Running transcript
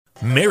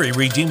Mary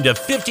redeemed a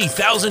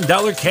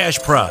 $50,000 cash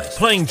prize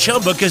playing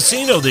Chumba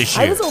Casino this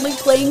year. I was only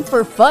playing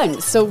for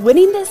fun, so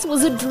winning this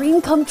was a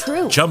dream come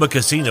true. Chumba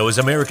Casino is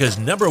America's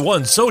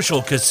 #1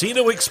 social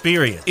casino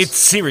experience. It's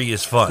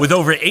serious fun. With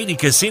over 80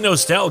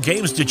 casino-style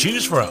games to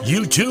choose from,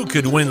 you too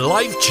could win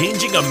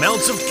life-changing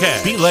amounts of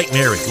cash. Be like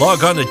Mary.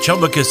 Log on to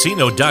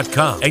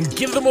ChumbaCasino.com and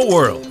give them a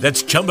whirl.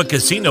 That's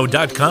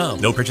ChumbaCasino.com.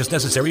 No purchase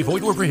necessary.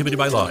 Void where prohibited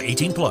by law.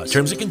 18 plus.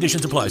 Terms and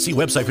conditions apply. See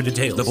website for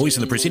details. The voice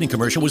in the preceding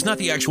commercial was not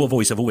the actual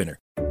voice of a winner.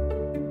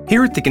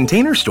 Here at the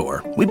Container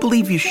Store, we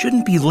believe you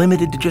shouldn't be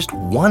limited to just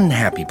one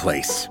happy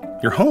place.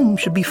 Your home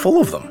should be full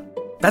of them.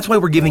 That's why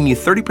we're giving you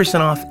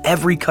 30% off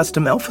every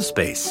custom Elfa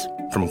space.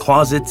 From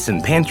closets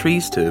and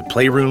pantries to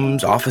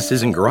playrooms,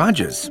 offices, and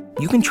garages,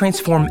 you can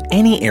transform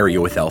any area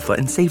with Elfa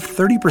and save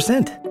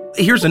 30%.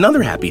 Here's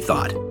another happy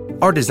thought.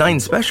 Our design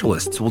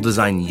specialists will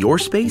design your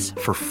space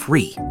for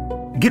free.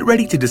 Get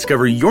ready to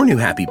discover your new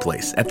happy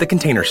place at the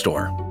Container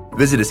Store.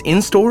 Visit us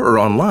in-store or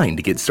online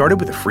to get started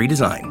with a free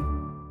design.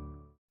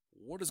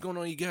 What is going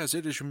on, you guys?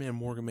 It is your man,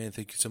 Morgan Man.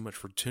 Thank you so much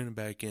for tuning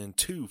back in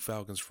to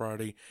Falcons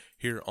Friday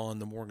here on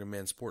the Morgan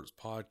Man Sports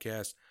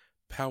Podcast,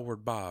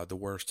 powered by the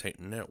Worst Take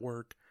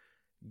Network.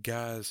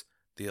 Guys,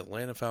 the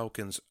Atlanta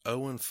Falcons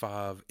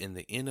 0-5 in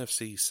the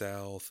NFC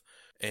South,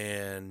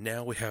 and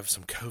now we have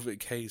some COVID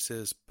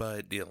cases,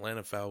 but the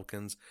Atlanta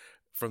Falcons,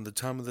 from the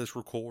time of this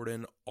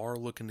recording, are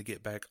looking to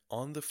get back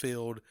on the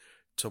field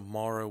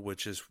tomorrow,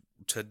 which is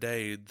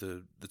today,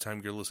 the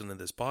time you're listening to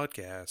this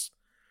podcast,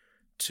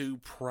 to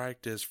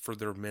practice for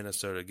their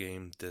Minnesota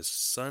game this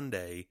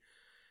Sunday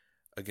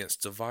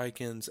against the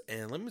Vikings.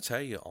 And let me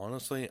tell you,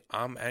 honestly,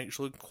 I'm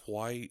actually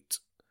quite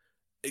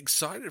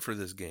excited for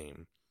this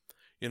game.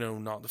 You know,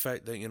 not the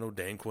fact that,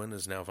 Dan Quinn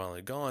is now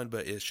finally gone,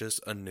 but it's just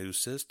a new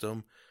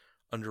system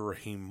under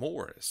Raheem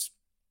Morris.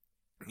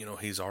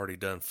 He's already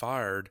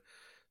fired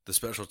the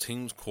special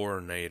teams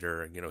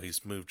coordinator.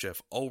 He's moved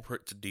Jeff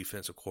Ulbrich to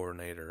defensive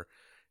coordinator.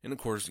 And of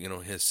course,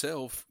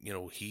 himself,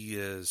 he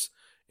is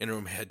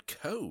interim head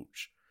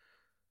coach.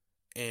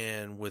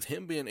 And with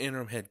him being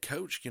interim head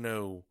coach,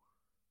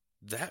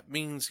 that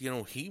means,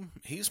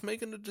 he's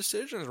making the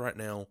decisions right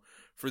now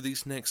for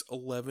these next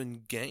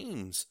 11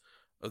 games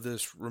of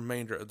this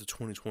remainder of the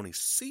 2020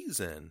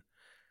 season.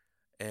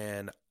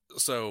 And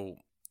so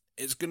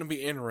it's going to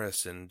be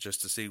interesting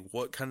just to see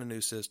what kind of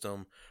new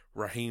system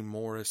Raheem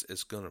Morris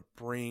is going to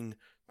bring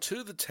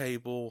to the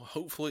table.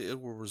 Hopefully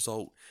it will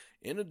result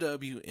in a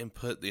W and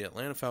put the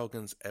Atlanta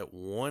Falcons at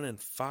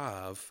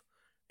 1-5.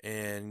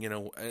 And,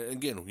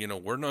 again,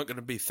 we're not going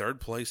to be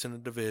third place in the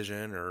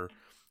division or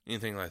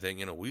anything like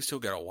that. We still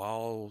got a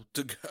while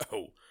to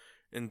go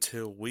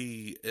until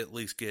we at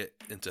least get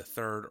into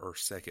third or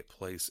second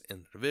place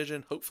in the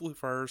division. Hopefully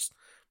first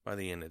by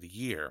the end of the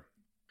year.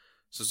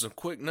 So some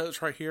quick notes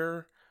right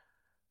here.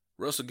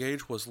 Russell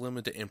Gage was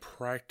limited in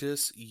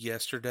practice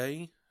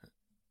yesterday,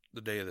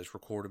 the day of this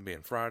recording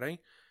being Friday.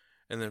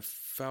 And then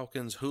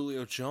Falcons'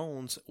 Julio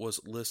Jones was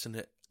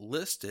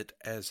listed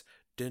as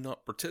did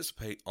not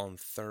participate on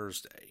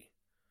Thursday.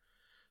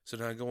 So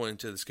now going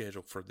into the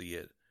schedule for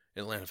the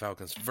Atlanta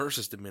Falcons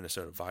versus the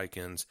Minnesota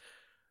Vikings.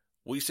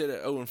 We sit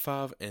at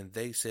 0-5 and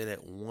they sit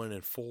at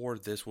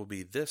 1-4. This will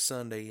be this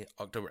Sunday,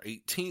 October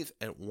 18th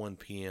at 1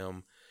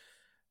 p.m.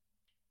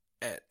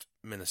 at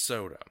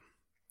Minnesota.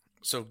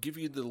 So give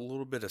you the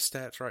little bit of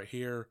stats right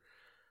here.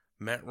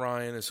 Matt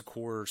Ryan is, of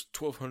course,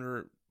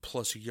 1,200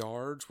 plus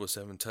yards with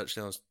 7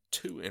 touchdowns,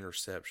 2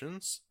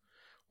 interceptions.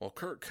 While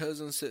Kirk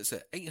Cousins sits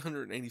at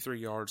 883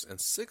 yards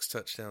and 6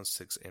 touchdowns,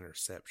 6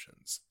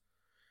 interceptions.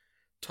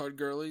 Todd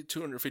Gurley,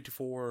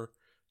 254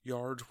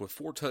 yards with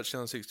 4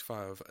 touchdowns,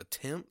 65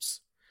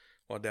 attempts.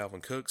 While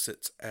Dalvin Cook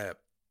sits at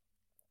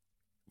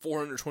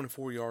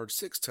 424 yards,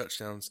 6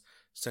 touchdowns,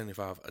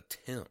 75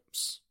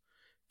 attempts.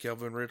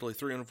 Calvin Ridley,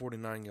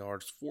 349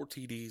 yards, 4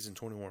 TDs, and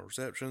 21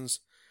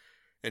 receptions.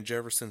 And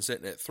Jefferson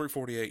sitting at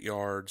 348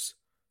 yards,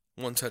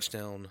 1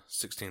 touchdown,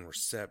 16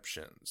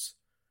 receptions.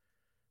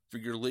 For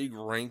your league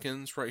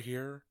rankings right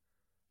here,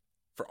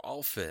 for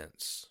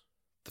offense,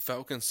 the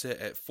Falcons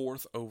sit at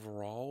 4th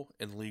overall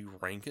in league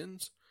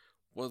rankings,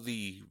 while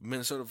the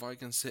Minnesota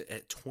Vikings sit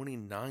at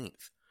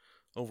 29th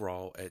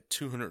overall at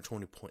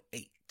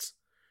 220.8.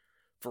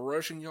 For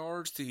rushing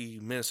yards, the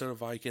Minnesota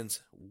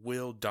Vikings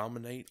will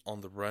dominate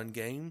on the run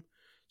game,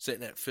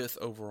 sitting at 5th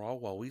overall,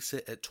 while we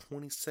sit at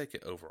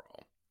 22nd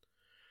overall.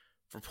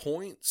 For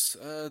points,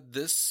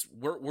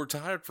 we're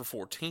tied for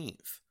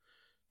 14th,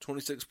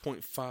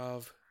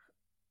 26.5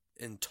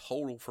 in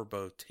total for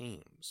both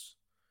teams.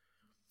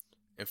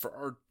 And for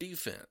our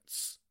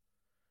defense,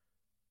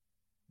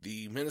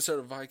 the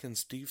Minnesota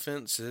Vikings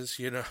defense is,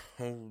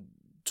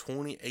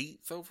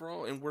 28th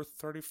overall, and we're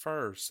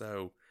 31st.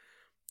 So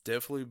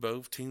definitely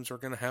both teams are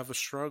going to have a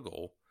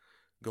struggle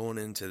going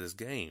into this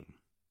game.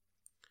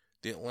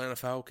 The Atlanta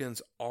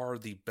Falcons are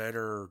the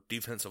better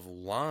defensive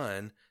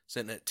line,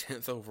 sitting at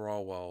 10th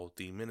overall, while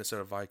the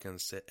Minnesota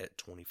Vikings sit at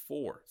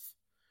 24th.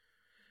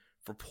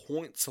 For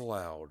points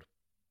allowed,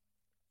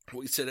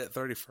 we sit at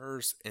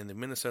 31st, and the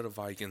Minnesota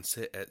Vikings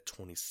sit at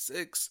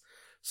 26th.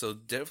 So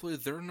definitely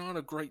they're not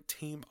a great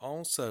team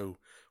also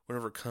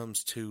whenever it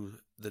comes to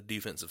the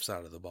defensive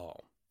side of the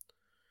ball.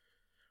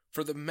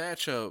 For the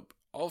matchup,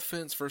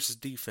 offense versus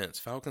defense,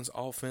 Falcons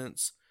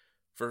offense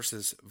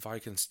versus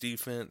Vikings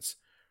defense,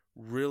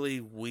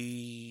 really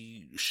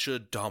we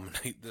should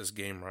dominate this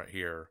game right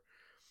here.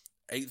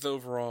 8th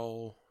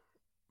overall,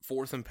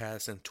 4th in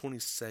passing,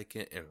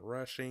 22nd in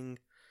rushing.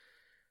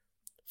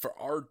 For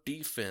our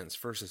defense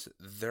versus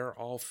their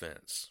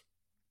offense,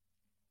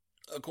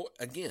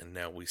 again,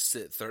 now we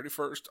sit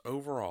 31st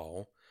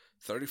overall,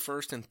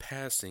 31st in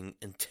passing,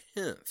 and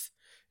 10th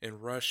in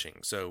rushing.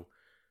 So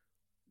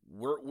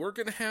we're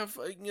going to have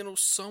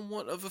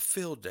somewhat of a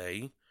field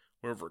day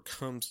whenever it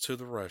comes to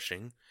the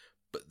rushing.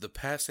 But the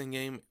passing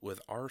game with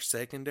our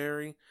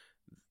secondary,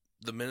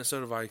 the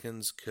Minnesota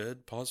Vikings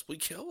could possibly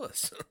kill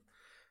us.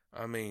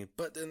 I mean,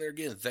 but then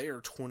again, they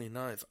are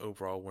 29th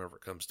overall whenever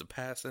it comes to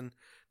passing.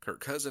 Kirk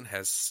Cousins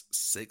has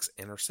 6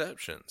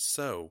 interceptions.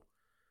 So,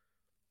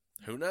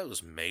 who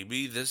knows?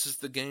 Maybe this is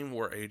the game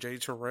where A.J.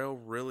 Terrell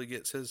really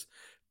gets his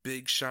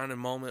big shining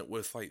moment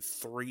with like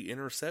 3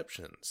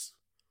 interceptions.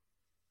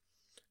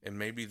 And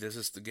maybe this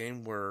is the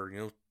game where,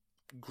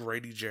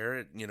 Grady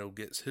Jarrett,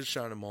 gets his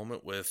shining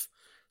moment with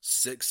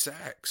 6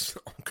 sacks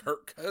on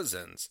Kirk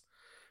Cousins.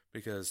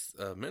 Because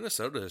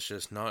Minnesota is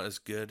just not as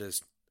good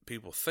as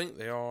people think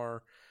they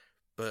are,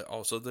 but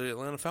also the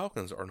Atlanta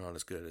Falcons are not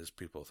as good as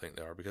people think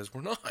they are, because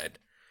we're not.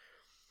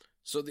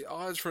 So the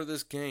odds for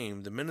this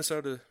game, the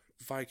Minnesota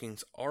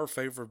Vikings are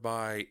favored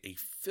by a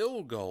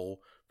field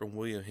goal from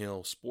William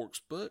Hill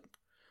Sportsbook,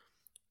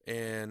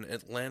 and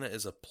Atlanta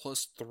is a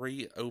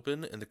 +3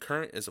 open, and the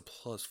current is a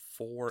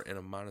 +4 and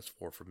a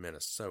 -4 for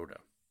Minnesota.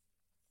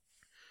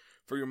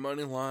 For your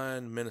money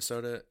line,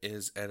 Minnesota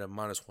is at a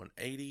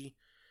 -180.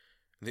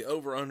 The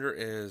over-under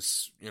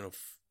is,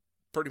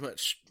 pretty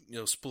much,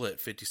 split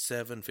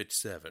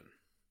 57-57.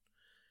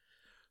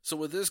 So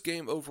with this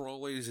game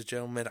overall, ladies and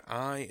gentlemen,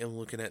 I am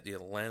looking at the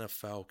Atlanta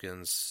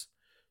Falcons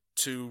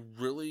to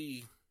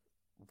really,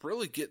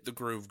 really get the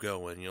groove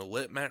going.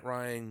 Let Matt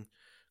Ryan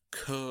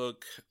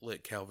cook,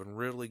 let Calvin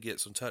Ridley get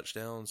some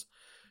touchdowns.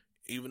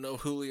 Even though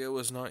Julio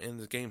is not in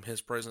the game,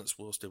 his presence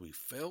will still be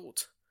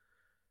felt,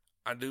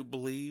 I do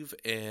believe,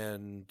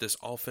 and this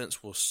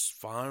offense will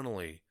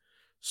finally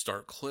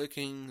start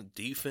clicking.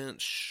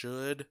 Defense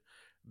should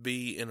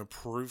be an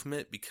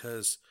improvement,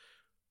 because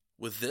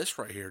with this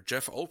right here,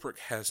 Jeff Ulbrich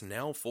has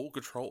now full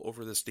control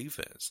over this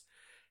defense.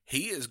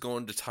 He is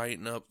going to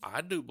tighten up,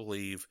 I do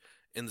believe,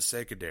 in the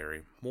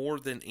secondary more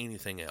than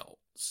anything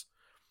else.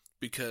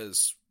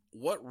 Because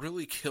what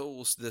really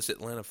kills this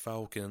Atlanta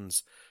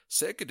Falcons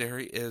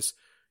secondary is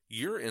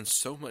you're in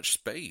so much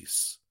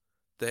space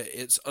that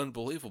it's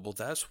unbelievable.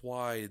 That's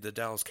why the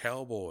Dallas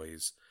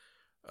Cowboys,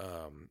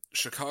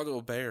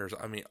 Chicago Bears,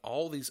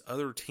 all these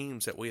other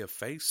teams that we have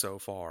faced so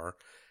far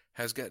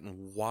has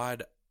gotten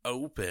wide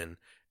open.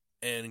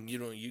 And,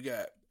 you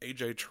got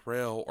A.J.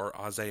 Terrell or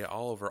Isaiah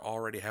Oliver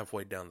already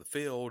halfway down the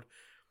field.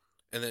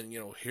 And then,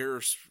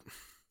 here's,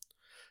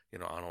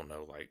 I don't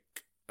know,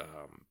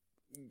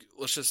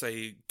 let's just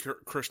say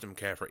Christian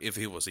McCaffrey, if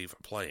he was even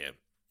playing.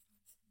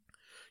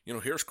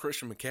 Here's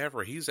Christian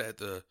McCaffrey. He's at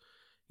the,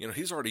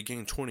 he's already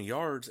gained 20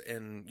 yards,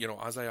 and,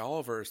 Isaiah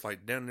Oliver is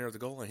down near the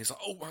goal line. He's like,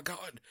 oh my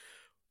God,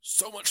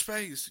 so much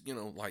space.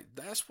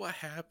 That's what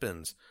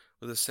happens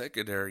with the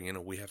secondary.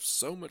 We have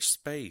so much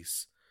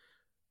space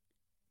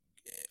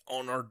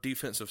on our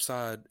defensive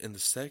side in the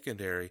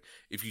secondary.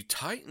 If you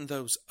tighten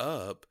those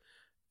up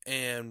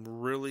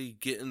and really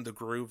get in the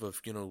groove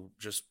of,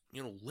 just,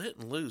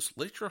 letting loose,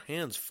 let your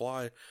hands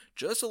fly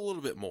just a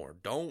little bit more.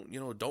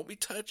 Don't be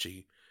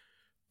touchy,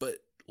 but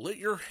let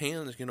your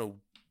hands,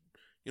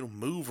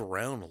 move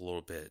around a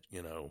little bit,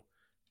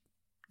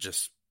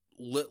 just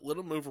let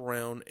them move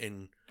around,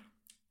 and,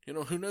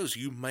 who knows,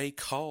 you may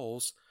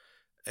cause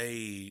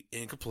a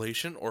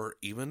incompletion or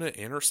even an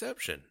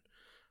interception.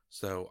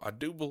 So I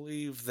do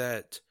believe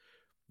that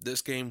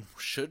this game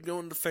should go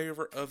in the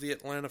favor of the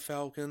Atlanta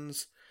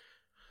Falcons,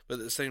 but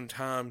at the same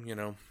time,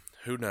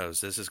 who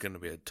knows, this is going to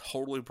be a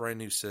totally brand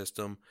new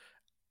system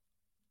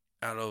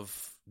out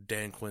of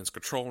Dan Quinn's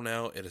control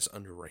now. It is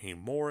under Raheem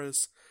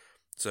Morris.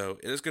 So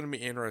it is going to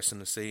be interesting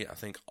to see. I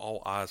think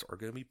all eyes are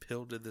going to be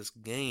peeled to this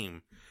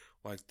game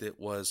like it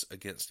was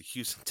against the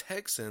Houston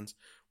Texans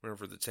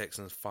whenever the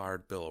Texans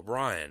fired Bill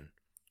O'Brien,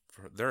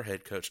 for their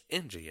head coach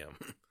and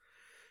GM.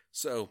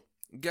 So,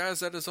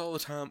 guys, that is all the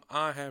time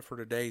I have for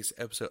today's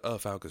episode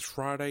of Falcons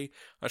Friday.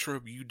 I sure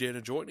hope you did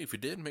enjoy it. If you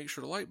did, make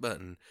sure the like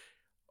button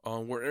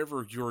on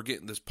wherever you're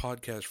getting this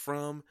podcast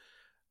from.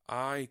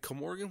 I,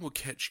 Morgan, will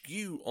catch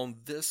you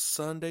on this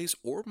Sunday's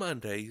or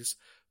Monday's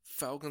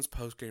Falcons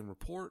post-game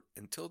report.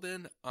 Until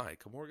then, I,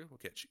 Morgan, will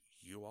catch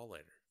you all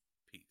later.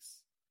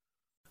 Peace.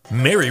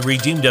 Mary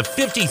redeemed a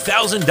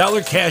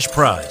 $50,000 cash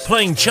prize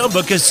playing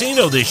Chumba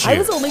Casino this year. I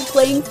was only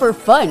playing for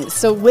fun,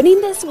 so winning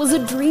this was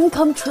a dream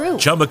come true.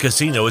 Chumba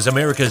Casino is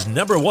America's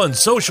 #1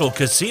 social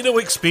casino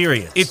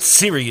experience. It's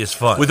serious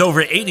fun. With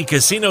over 80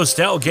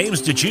 casino-style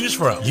games to choose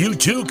from, you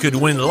too could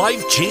win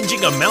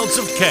life-changing amounts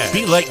of cash.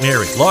 Be like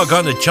Mary. Log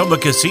on to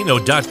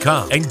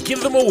ChumbaCasino.com and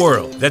give them a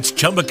whirl. That's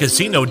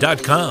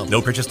ChumbaCasino.com.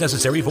 No purchase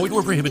necessary. Void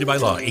where prohibited by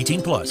law.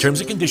 18+. Terms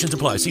and conditions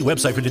apply. See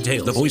website for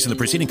details. The voice in the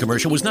preceding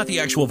commercial was not the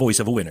actual voice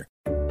of a winner.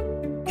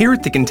 Here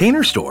at the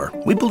Container Store,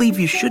 we believe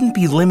you shouldn't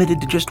be limited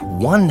to just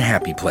one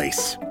happy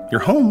place. Your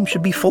home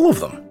should be full of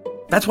them.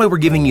 That's why we're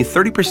giving you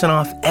 30%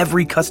 off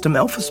every custom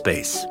Alpha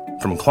space.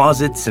 From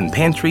closets and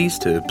pantries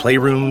to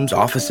playrooms,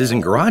 offices,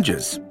 and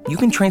garages, you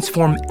can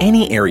transform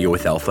any area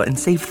with Alpha and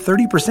save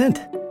 30%.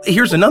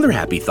 Here's another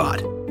happy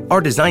thought.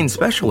 Our design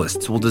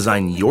specialists will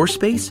design your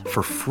space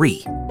for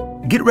free.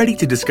 Get ready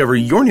to discover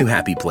your new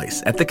happy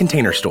place at the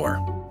Container Store.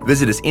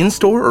 Visit us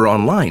in-store or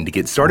online to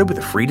get started with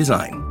a free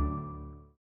design.